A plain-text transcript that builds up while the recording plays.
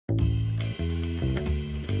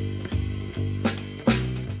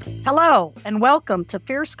Hello, and welcome to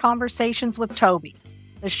Fierce Conversations with Toby,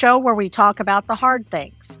 the show where we talk about the hard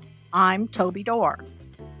things. I'm Toby Dorr.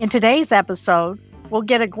 In today's episode, we'll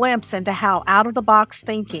get a glimpse into how out-of-the-box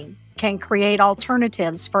thinking can create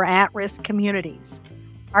alternatives for at-risk communities.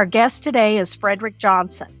 Our guest today is Frederick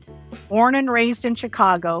Johnson. Born and raised in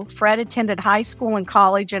Chicago, Fred attended high school and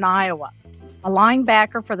college in Iowa. A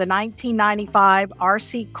linebacker for the 1995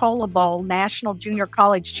 R.C. Cola Bowl National Junior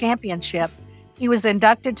College Championship, he was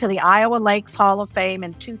inducted to the Iowa Lakes Hall of Fame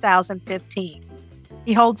in 2015.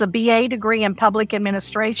 He holds a BA degree in public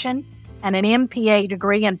administration and an MPA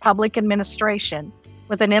degree in public administration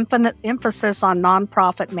with an emphasis on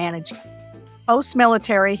nonprofit management.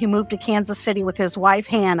 Post-military, he moved to Kansas City with his wife,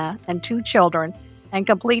 Hannah, and 2 children, and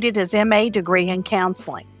completed his MA degree in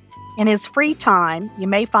counseling. In his free time, you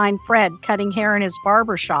may find Fred cutting hair in his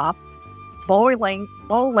barber shop, bowling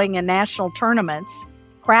in national tournaments,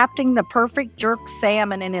 crafting the perfect jerk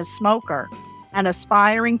salmon in his smoker, and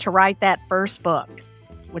aspiring to write that first book,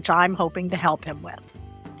 which I'm hoping to help him with.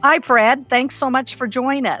 Hi, Fred. Thanks so much for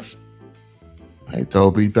joining us. Hey,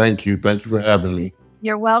 Toby. Thank you. Thank you for having me.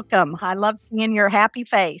 You're welcome. I love seeing your happy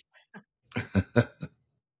face.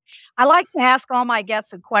 I like to ask all my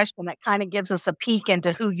guests a question that kind of gives us a peek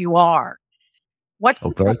into who you are. What's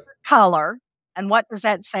your favorite color, and what does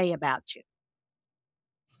that say about you?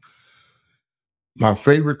 My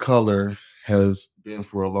favorite color has been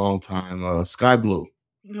for a long time sky blue.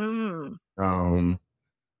 Mm.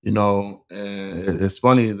 It's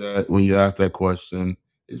funny that when you ask that question,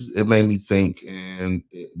 it made me think. And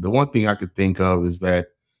the one thing I could think of is that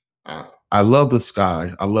I love the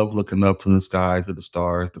sky. I love looking up to the sky, to the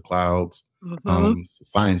stars, the clouds. Mm-hmm. It's a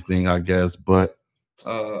science thing, I guess. But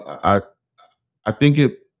I think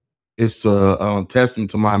it's a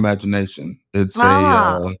testament to my imagination. It's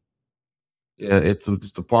it's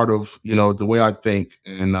just a part of the way I think,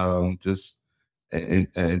 and just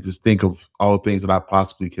think of all the things that I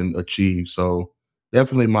possibly can achieve. So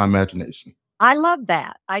definitely my imagination. I love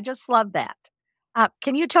that. I just love that.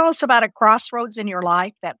 Can you tell us about a crossroads in your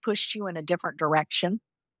life that pushed you in a different direction?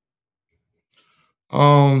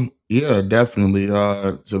 Yeah, definitely.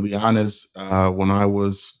 To be honest, when I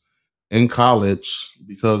was in college,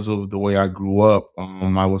 because of the way I grew up,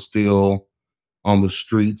 I was still on the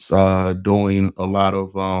streets, doing a lot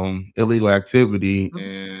of illegal activity.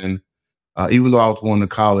 And even though I was going to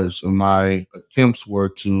college, my attempts were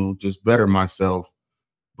to just better myself,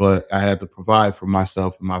 but I had to provide for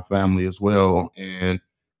myself and my family as well. And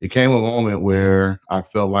it came a moment where I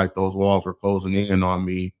felt like those walls were closing in on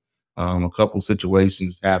me. A couple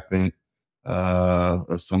situations happened.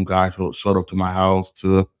 Some guy showed up to my house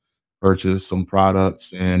to purchase some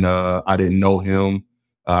products, and I didn't know him.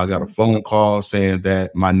 I got a phone call saying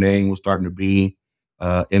that my name was starting to be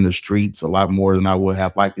in the streets a lot more than I would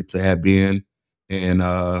have liked it to have been. And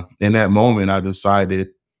in that moment, I decided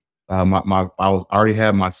I already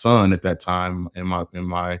had my son at that time, and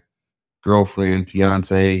my girlfriend,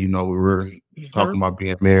 fiance. We were talking about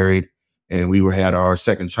being married, and had our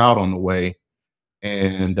second child on the way.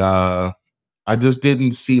 And I just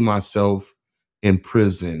didn't see myself in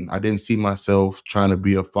prison. I didn't see myself trying to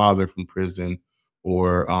be a father from prison,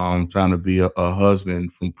 or trying to be a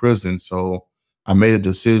husband from prison. So I made a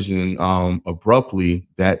decision abruptly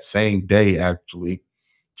that same day, actually,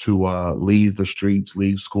 to leave the streets,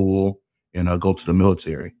 leave school, and go to the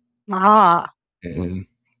military. And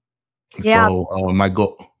Yeah. so my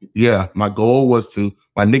goal was to.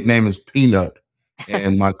 My nickname is Peanut,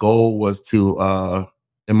 and my goal was to.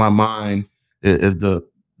 In my mind, is the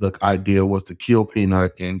idea was to kill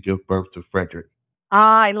Peanut and give birth to Frederick.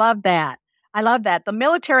 I love that. I love that. The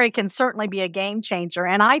military can certainly be a game changer.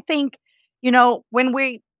 And I think, when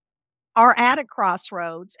we are at a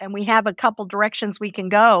crossroads and we have a couple directions we can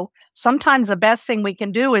go, sometimes the best thing we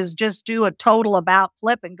can do is just do a total about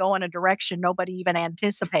flip and go in a direction nobody even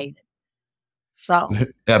anticipated. So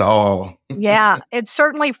at all. Yeah, it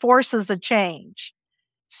certainly forces a change.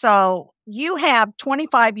 So you have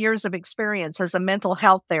 25 years of experience as a mental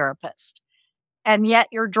health therapist, and yet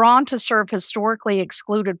you're drawn to serve historically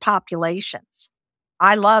excluded populations.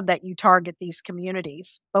 I love that you target these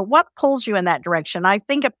communities, but what pulls you in that direction? I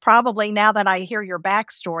think it probably, now that I hear your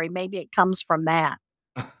backstory, maybe it comes from that.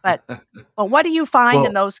 But what do you find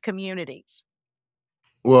in those communities?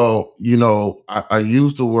 Well, I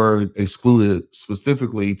use the word excluded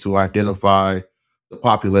specifically to identify the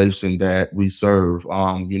population that we serve.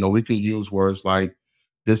 We can use words like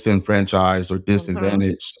disenfranchised or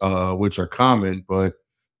disadvantaged, which are common, but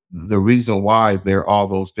the reason why they're all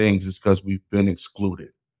those things is because we've been excluded.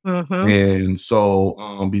 And so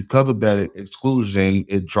because of that exclusion,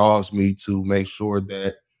 it draws me to make sure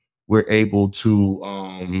that we're able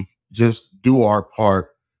to just do our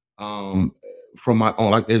part um, from my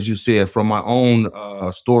own, like as you said, from my own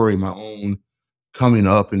story, my own coming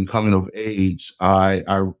up and coming of age.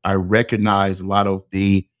 I recognize a lot of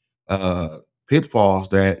the uh, pitfalls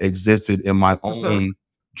that existed in my Mhm. own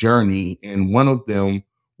journey, and one of them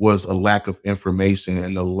was a lack of information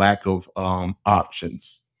and a lack of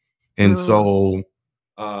options. And Mm. so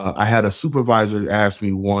I had a supervisor ask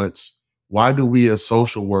me once, why do we as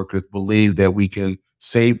social workers believe that we can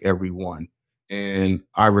save everyone? And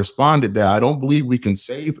I responded that I don't believe we can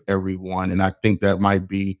save everyone. And I think that might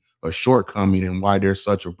be a shortcoming and why there's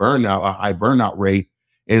such a high burnout rate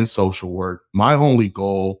in social work. My only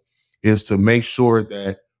goal is to make sure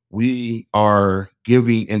that we are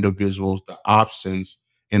giving individuals the options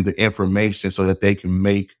and the information so that they can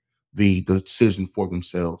make the decision for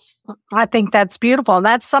themselves. I think that's beautiful, and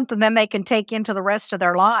that's something then they can take into the rest of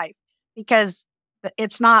their life because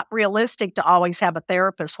it's not realistic to always have a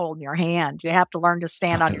therapist holding your hand. You have to learn to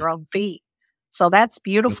stand on your own feet. So that's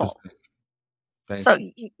beautiful. 100%. So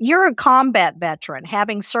Thank you. you're a combat veteran,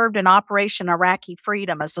 having served in Operation Iraqi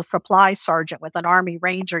Freedom as a supply sergeant with an Army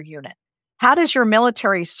Ranger unit. How does your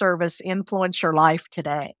military service influence your life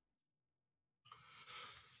today?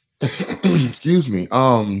 Excuse me.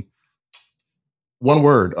 One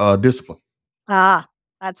word, discipline. Ah,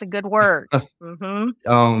 that's a good word. Mhm.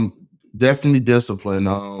 Um, Definitely discipline.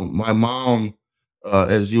 My mom,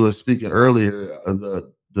 as you were speaking earlier,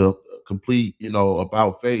 the complete,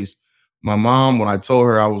 about face. My mom, when I told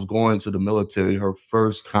her I was going to the military, her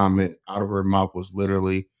first comment out of her mouth was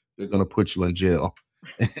literally, "They're gonna put you in jail."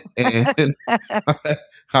 And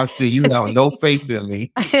I said, "You have no faith in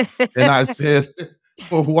me." And I said,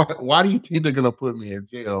 "Well, why do you think they're gonna put me in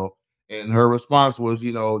jail?" And her response was,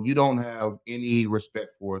 "You don't have any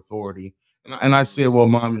respect for authority." And I said, "Well,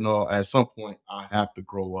 mom, at some point I have to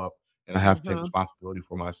grow up and I have to take Mhm, responsibility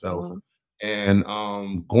for myself." mhm, And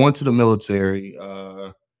going to the military,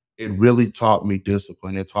 it really taught me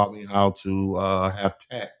discipline. It taught me how to have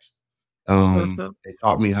tact. mhm, It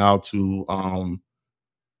taught me how to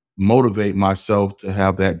motivate myself to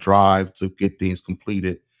have that drive to get things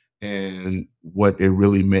completed and what it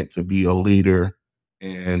really meant to be a leader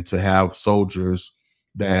and to have soldiers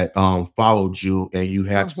that followed you and you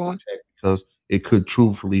had to mhm. protect because it could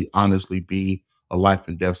truthfully, honestly be a life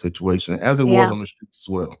and death situation as it was Yeah. on the streets as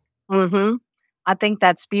well. Mhm. I think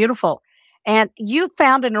that's beautiful. And you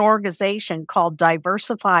founded an organization called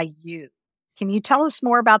DiversifyU. Can you tell us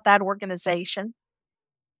more about that organization?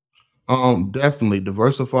 Definitely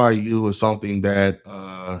Diversify You is something that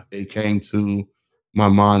it came to my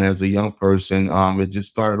mind as a young person. It just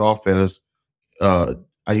started off as uh,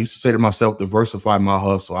 I used to say to myself, diversify my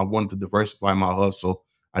hustle. I wanted to diversify my hustle.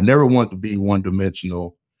 I never wanted to be one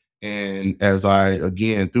dimensional. And as I,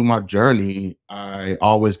 again, through my journey, I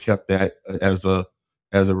always kept that as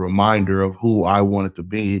a reminder of who I wanted to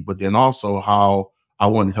be, but then also how I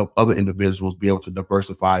wanted to help other individuals be able to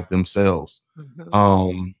diversify themselves.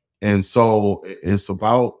 Mhm, And so it's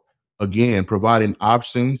about, again, providing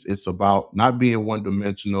options. It's about not being one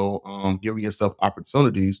dimensional, giving yourself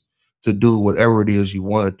opportunities to do whatever it is you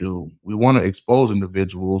want to do. We want to expose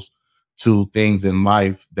individuals to things in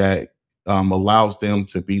life that allows them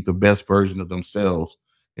to be the best version of themselves.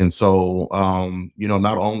 And so,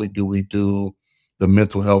 not only do we do the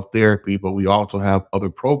mental health therapy, but we also have other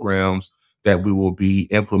programs that we will be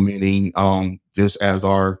implementing just as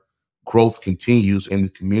our growth continues in the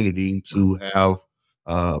community to have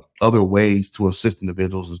other ways to assist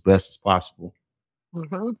individuals as best as possible.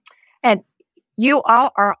 mhm. And you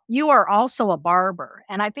are also a barber,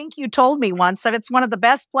 and I think you told me once that it's one of the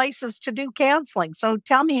best places to do counseling. So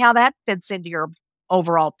tell me how that fits into your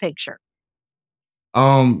overall picture.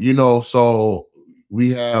 So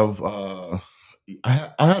we have I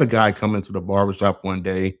had a guy come into the barbershop one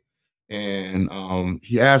day and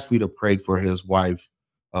he asked me to pray for his wife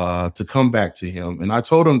to come back to him. And I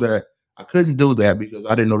told him that I couldn't do that because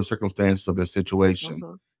I didn't know the circumstances of their situation.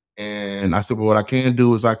 Mhm, And I said, well, what I can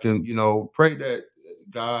do is I can, pray that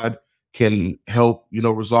God can help,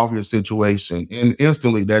 resolve your situation. And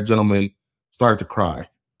instantly that gentleman started to cry.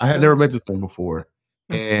 I had never mhm, met this man before.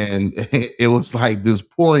 And it was like this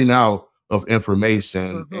pouring out of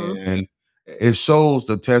information. mhm, And it shows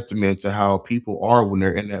the testament to how people are when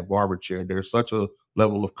they're in that barber chair. There's such a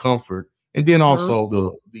level of comfort. And then mhm, also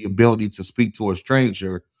the ability to speak to a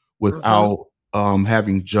stranger mhm, without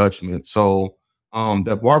having judgment. So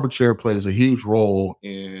that barber chair plays a huge role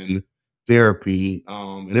in therapy,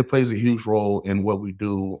 and it plays a huge role in what we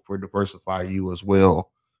do for Diversify You as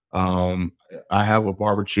well. I have a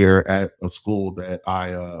barber chair at a school that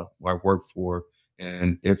I work for,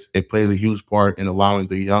 And it plays a huge part in allowing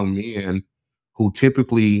the young men who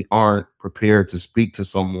typically aren't prepared to speak to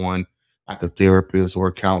someone like a therapist or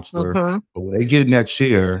a counselor, Hmm. but when they get in that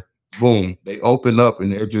chair, boom, they open up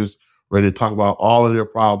and they're just ready to talk about all of their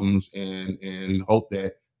problems and hope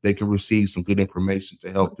that they can receive some good information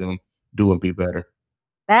to help them do and be better.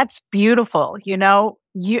 That's beautiful.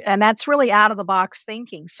 And that's really out of the box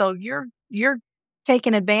thinking. So you're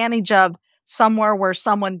taking advantage of somewhere where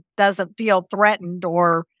someone doesn't feel threatened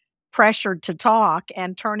or pressured to talk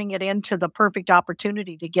and turning it into the perfect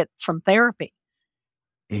opportunity to get some therapy.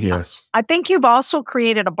 I Yes. I think you've also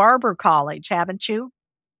created a barber college, haven't you?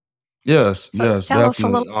 Yes, So yes, tell us a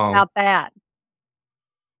definitely. little about that.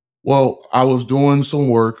 Well, I was doing some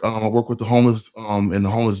work. I work with the homeless and the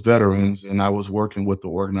homeless veterans, and I was working with the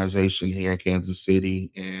organization here in Kansas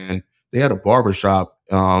City, and they had a barbershop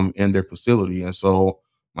in their facility. And so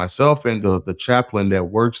myself and the chaplain that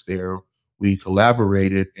works there, we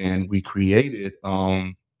collaborated and we created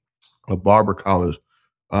a barber college.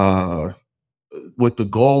 Uh, with the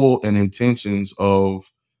goal and intentions of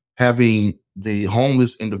having the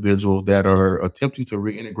homeless individuals that are attempting to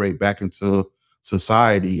reintegrate back into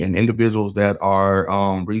society and individuals that are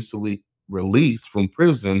recently released from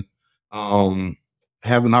prison um,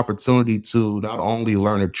 have an opportunity to not only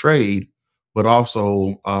learn a trade but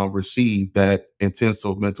also receive that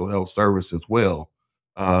intensive mental health service as well.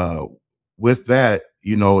 uh, with that,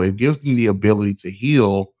 it gives them the ability to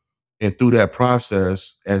heal, and through that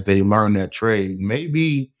process, as they learn that trade,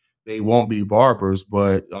 maybe they won't be barbers,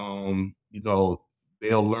 but they'll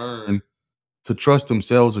learn to trust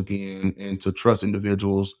themselves again and to trust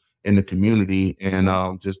individuals in the community and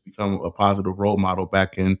just become a positive role model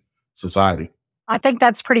back in society. I think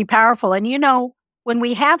that's pretty powerful. And when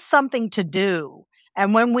we have something to do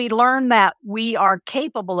and when we learn that we are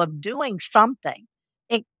capable of doing something,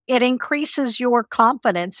 it increases your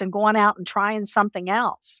confidence in going out and trying something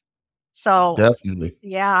else. So, Definitely.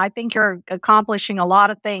 yeah, I think you're accomplishing a lot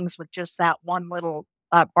of things with just that one little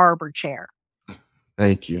barber chair.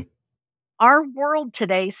 Thank you. Our world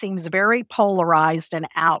today seems very polarized and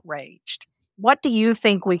outraged. What do you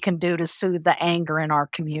think we can do to soothe the anger in our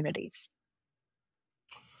communities?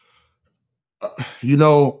 Uh,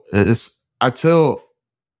 it's I tell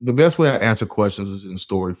the best way I answer questions is in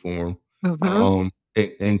story form. Hmm.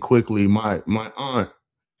 And quickly, my aunt,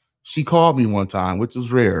 she called me one time, which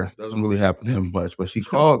is rare. Doesn't really happen to him much, but she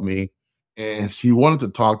called me and she wanted to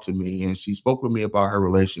talk to me and she spoke with me about her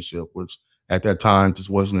relationship, which at that time just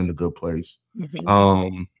wasn't in a good place.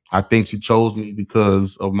 Hmm. I think she chose me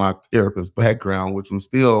because of my therapist background, which was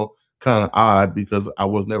still kind of odd because I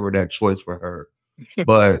was never that choice for her.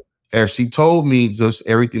 But as she told me just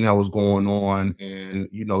everything that was going on, and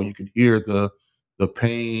you could hear the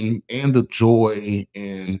pain and the joy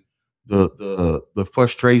and the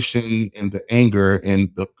frustration and the anger and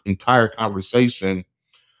the entire conversation.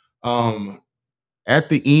 Um, at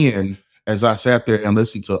the end, as I sat there and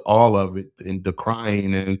listened to all of it and the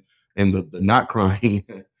crying and the not crying,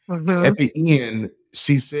 Hmm. at the end,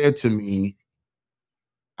 she said to me,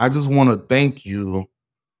 "I just want to thank you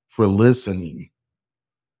for listening."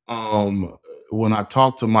 um when I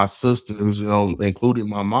talk to my sisters, including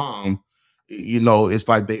my mom, it's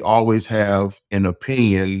like they always have an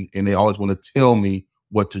opinion and they always want to tell me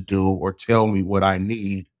what to do or tell me what I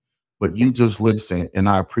need, but you just listen and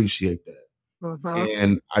I appreciate that. Hmm.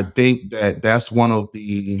 And I think that that's one of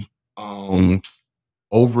the um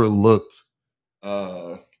overlooked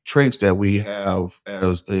uh traits that we have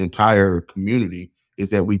as the entire community, is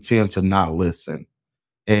that we tend to not listen.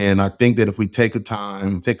 And I think that if we take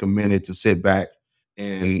a minute to sit back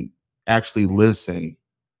and actually listen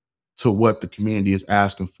to what the community is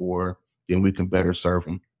asking for, then we can better serve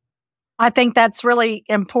them. I think that's really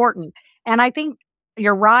important. And I think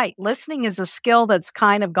you're right. Listening is a skill that's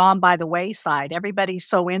kind of gone by the wayside. Everybody's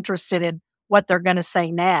so interested in what they're going to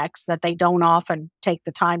say next that they don't often take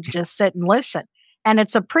the time to just sit and listen. And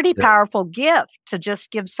it's a pretty Yeah. powerful gift to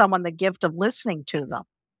just give someone the gift of listening to them.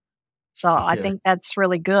 So I think Yes. that's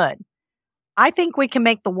really good. I think we can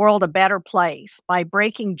make the world a better place by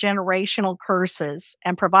breaking generational curses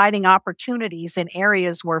and providing opportunities in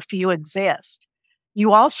areas where few exist.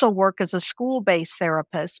 You also work as a school based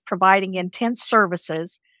therapist, providing intense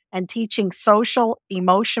services and teaching social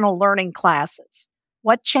emotional learning classes.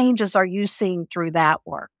 What changes are you seeing through that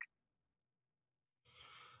work?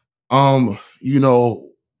 Um, you know,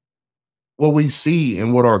 what we see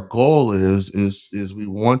and what our goal is we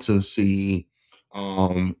want to see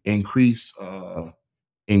increase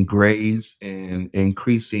in grades and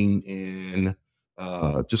increasing in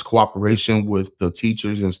just cooperation with the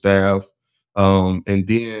teachers and staff. and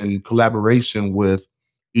then collaboration with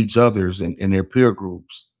each others and their peer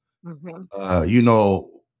groups. Mhm. You know,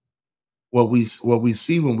 what we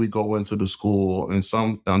see when we go into the school in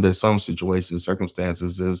some under some situations,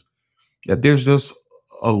 circumstances, is that there's just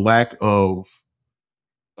a lack of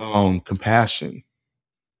compassion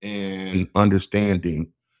and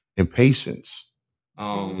understanding and patience.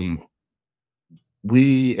 Mhm. Um,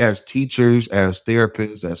 we as teachers, as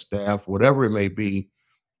therapists, as staff, whatever it may be,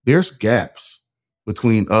 there's gaps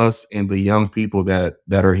between us and the young people that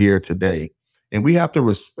are here today. And we have to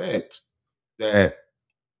respect that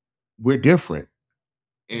we're different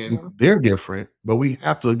and Mhm. they're different, but we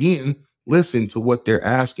have to again listen to what they're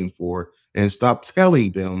asking for and stop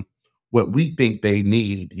telling them what we think they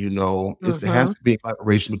need. It has Mhm. to be a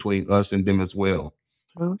collaboration between us and them as well.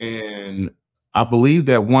 Mhm. And I believe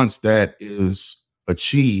that once that is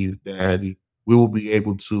achieved, that we will be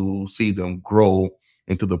able to see them grow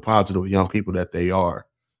into the positive young people that they are.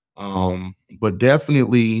 But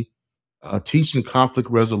definitely teaching conflict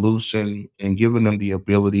resolution and giving them the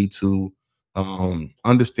ability to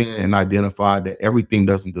understand and identify that everything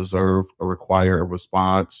doesn't deserve or require a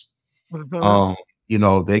response. Mhm. Um,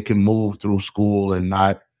 they can move through school and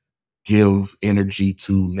not give energy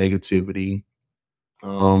to negativity,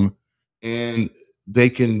 um, and they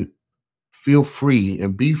can feel free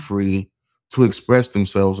and be free to express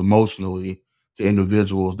themselves emotionally to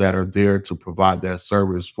individuals that are there to provide that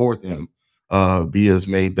service for them. Be as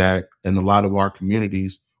made that in a lot of our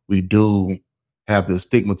communities, we do have the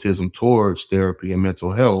stigmatism towards therapy and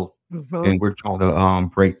mental health, Mhm. and we're trying to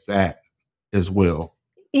break that as well.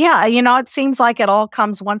 Yeah, it seems like it all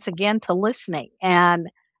comes once again to listening and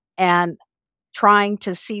trying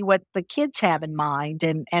to see what the kids have in mind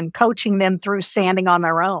and coaching them through standing on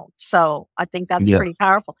their own. So, I think that's pretty Yes,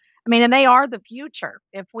 powerful. I mean, and they are the future.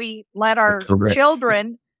 If we let our correct.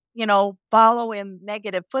 children, follow in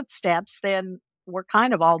negative footsteps, then we're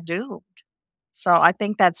kind of all doomed. So, I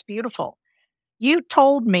think that's beautiful. You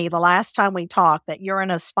told me the last time we talked that you're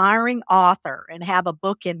an aspiring author and have a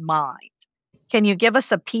book in mind. Can you give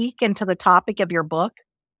us a peek into the topic of your book?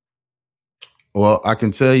 Well, I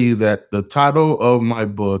can tell you that the title of my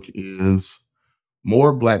book is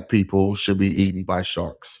 "More Black People Should Be Eaten by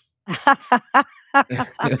Sharks."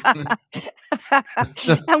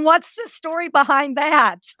 And what's the story behind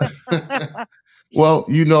that? Well,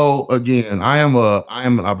 again, I am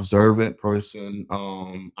an observant person.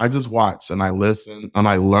 I just watch and I listen and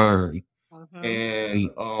I learn. Mhm, And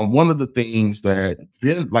one of the things that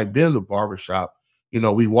being in the barbershop,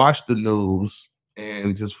 we watch the news,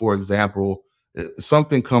 and just for example,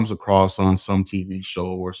 something comes across on some TV show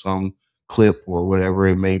or some clip or whatever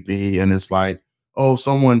it may be, and it's like, oh,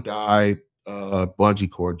 someone died bungee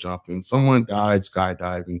cord jumping, someone died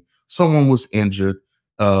skydiving, someone was injured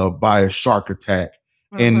by a shark attack,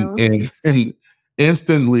 and mhm. and and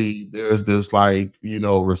instantly there's this like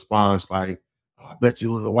response like, "Oh, I bet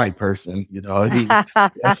you it was a white person." He was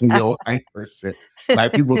definitely a white person.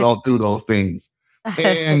 Black people don't do those things.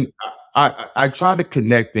 And I try to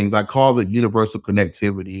connect things. I call it universal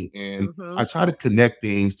connectivity. And I Mhm, try to connect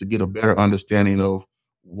things to get a better understanding of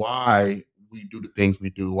why we do the things we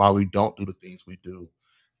do, why we don't do the things we do.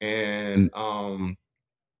 And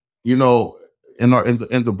you know, in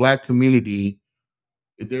the black community,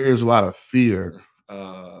 there is a lot of fear,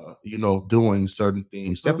 doing certain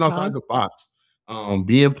things, stepping outside mhm, the box,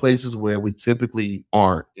 being places where we typically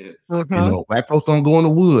aren't. mhm, Black folks don't go in the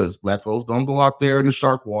woods. Black folks don't go out there in the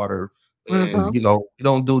shark water, and mhm, we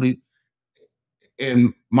don't do the.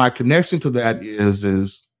 And my connection to that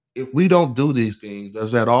is if we don't do these things,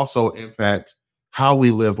 does that also impact how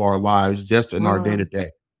we live our lives just in our day to mm, day?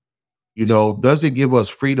 Does it give us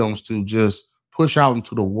freedoms to just push out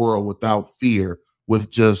into the world without fear,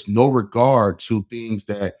 with just no regard to things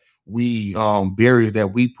that we barriers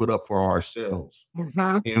that we put up for ourselves?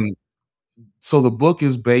 mhm, And so the book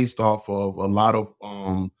is based off of a lot of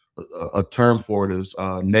a term for it is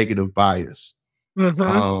negative bias.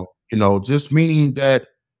 mhm, Just meaning that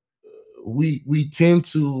we tend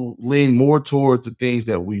to lean more towards the things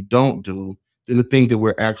that we don't do than the things that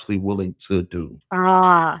we're actually willing to do.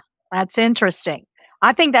 Ah, that's interesting.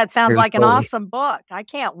 I think that sounds And like an so awesome book. I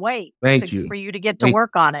can't wait thank to you. for you to get to Thank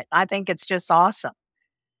work on it. I think it's just awesome.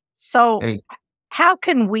 So, thank how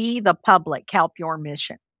can we, the public, help your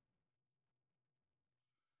mission?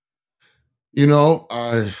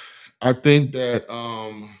 I think that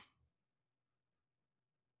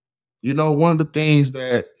one of the things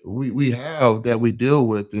that we have that we deal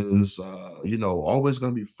with is always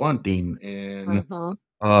going to be funding and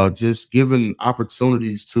Mhm, just giving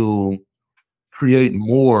opportunities to create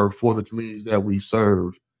more for the communities that we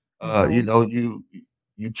serve. You Mhm. know,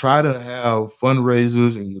 you try to have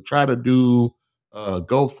fundraisers and you try to do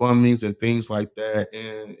GoFundMe's and things like that,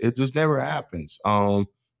 and it just never happens.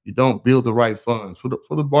 You don't build the right funds for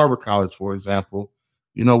the Barber College, for example.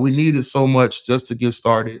 You know, we needed so much just to get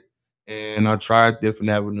started, and I tried different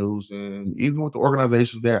avenues, and even with the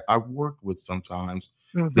organizations that I worked with, sometimes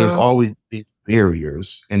there's Mhm. always these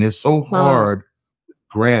barriers, and it's so Mm. hard.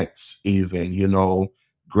 Grants, even, you know,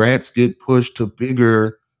 grants get pushed to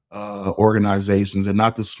bigger organizations and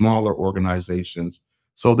not the smaller organizations.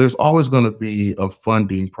 So there's always going to be a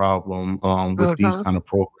funding problem with these Mhm. kind of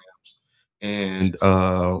programs. And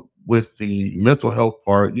with the mental health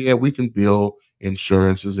part, yeah, we can build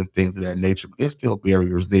insurances and things of that nature, but there's still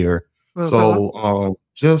barriers there. Mhm. So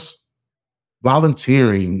just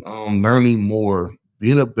volunteering, learning more,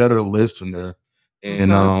 being a better listener,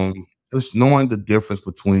 and Mhm. just knowing the difference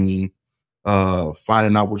between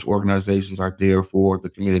finding out which organizations are there for the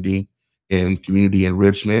community and community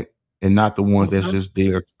enrichment, and not the ones that's Mhm. just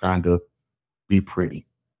there to kind of be pretty.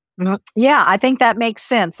 Mhm. Yeah, I think that makes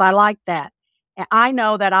sense. I like that. I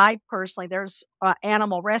know that I personally, there's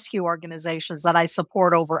animal rescue organizations that I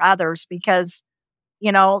support over others because,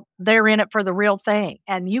 they're in it for the real thing.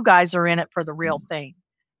 And you guys are in it for the real Mm, thing.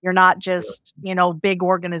 You're not yeah. just, big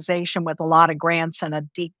organization with a lot of grants and a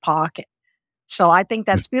deep pocket. So I think Mm,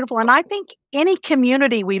 that's beautiful. And I think any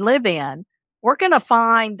community we live in, we're going to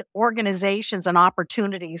find organizations and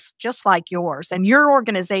opportunities just like yours. And your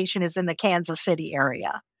organization is in the Kansas City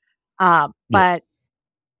area. yeah. But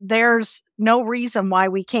there's no reason why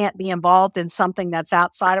we can't be involved in something that's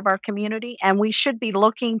outside of our community. And we should be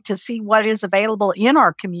looking to see what is available in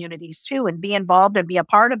our communities too and be involved and be a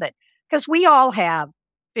part of it. Because we all have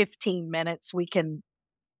 15 minutes we can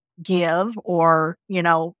give or,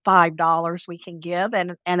 $5 we can give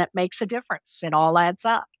and it makes a difference. It all adds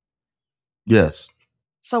up. Yes.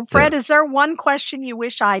 So Fred, is Yes. there one question you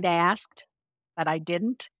wish I'd asked that I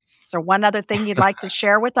didn't? Is there one other thing you'd like to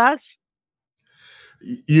share with us?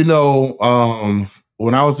 You know,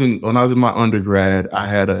 when I was in my undergrad, I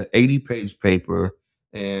had a 80-page paper,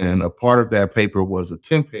 and a part of that paper was a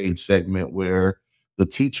 10-page segment where the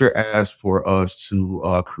teacher asked for us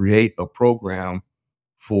to create a program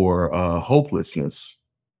for hopelessness.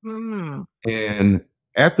 Mm. And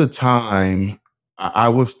at the time, I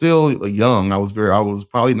was still young. I was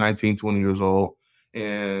probably 19, 20 years old.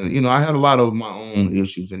 And, you know, I had a lot of my own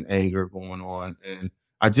issues and anger going on. And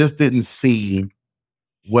I just didn't see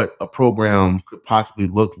what a program could possibly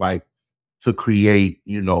look like to create,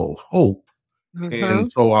 you know, hope. And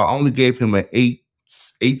Mhm. so I only gave him an eight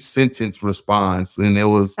sentence response, and it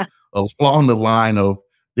was along the line of,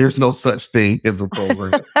 "There's no such thing as a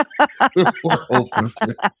program for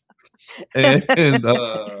hopelessness." And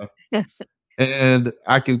Yes. and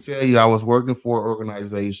I can tell you, I was working for an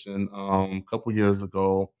organization a couple years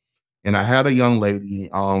ago, and I had a young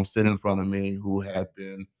lady sit in front of me who had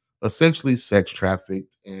been essentially sex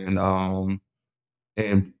trafficked, and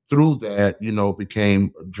through that, you know,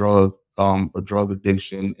 became a drug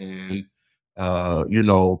addiction, and you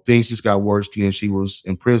know, things just got worse. And she was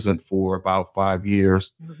imprisoned for about 5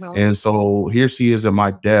 years, Mhm. and so here she is at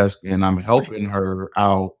my desk, and I'm helping her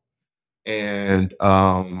out, and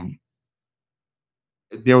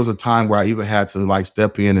there was a time where I even had to like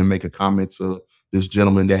step in and make a comment to this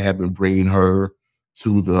gentleman that had been bringing her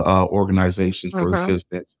to the organization for Mhm.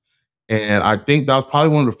 assistance. And I think that was probably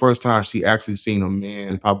one of the first times she actually seen a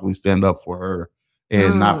man probably stand up for her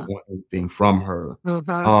and not Mm. want anything from her.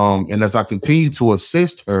 Mhm. And as I continue to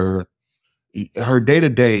assist her, her day to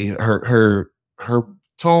day, her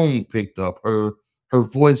tone picked up, her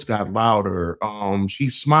voice got louder. She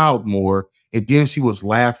smiled more, and then she was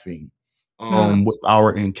laughing Mm. with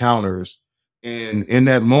our encounters. And in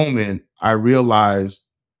that moment, I realized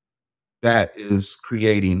that is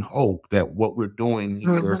creating hope, that what we're doing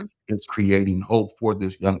here Mhm. is creating hope for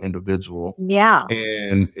this young individual. Yeah.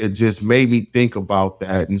 And it just made me think about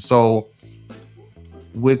that. And so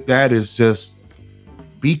with that is just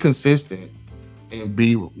be consistent and be,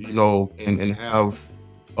 you know, and have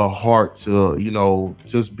a heart to, you know,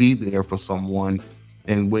 just be there for someone.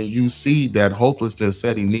 And when you see that hopelessness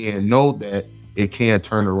setting in, know that it can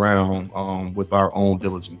turn around with our own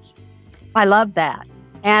diligence. I love that.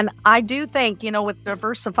 And I do think, with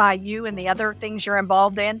Diversify You and the other things you're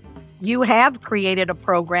involved in, you have created a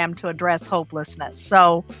program to address hopelessness.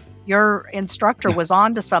 So your instructor was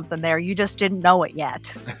on to something there. You just didn't know it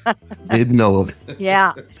yet. Didn't know it.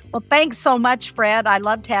 Yeah. Well, thanks so much, Fred. I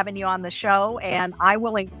loved having you on the show, and I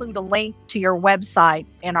will include a link to your website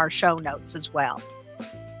in our show notes as well.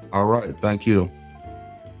 All right. Thank you.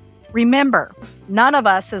 Remember, none of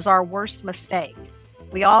us is our worst mistake.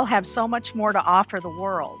 We all have so much more to offer the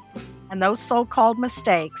world, and those so-called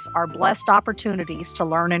mistakes are blessed opportunities to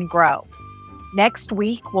learn and grow. Next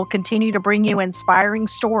week, we'll continue to bring you inspiring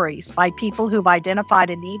stories by people who've identified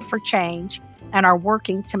a need for change and are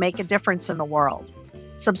working to make a difference in the world.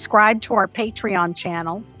 Subscribe to our Patreon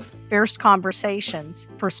channel, Fierce Conversations,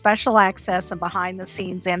 for special access and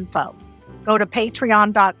behind-the-scenes info. Go to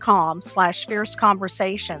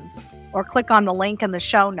patreon.com/fierceconversations or click on the link in the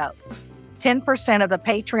show notes. 10% of the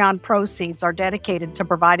Patreon proceeds are dedicated to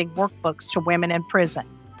providing workbooks to women in prison.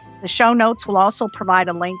 The show notes will also provide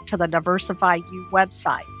a link to the DiversifyU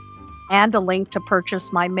website and a link to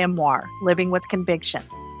purchase my memoir, Living with Conviction.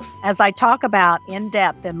 As I talk about in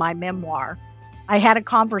depth in my memoir, I had a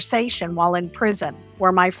conversation while in prison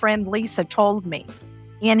where my friend Lisa told me,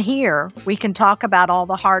 "In here, we can talk about all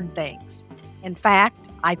the hard things. In fact,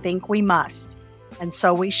 I think we must, and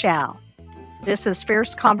so we shall." This is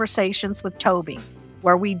Fierce Conversations with Toby,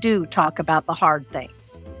 where we do talk about the hard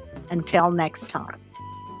things. Until next time.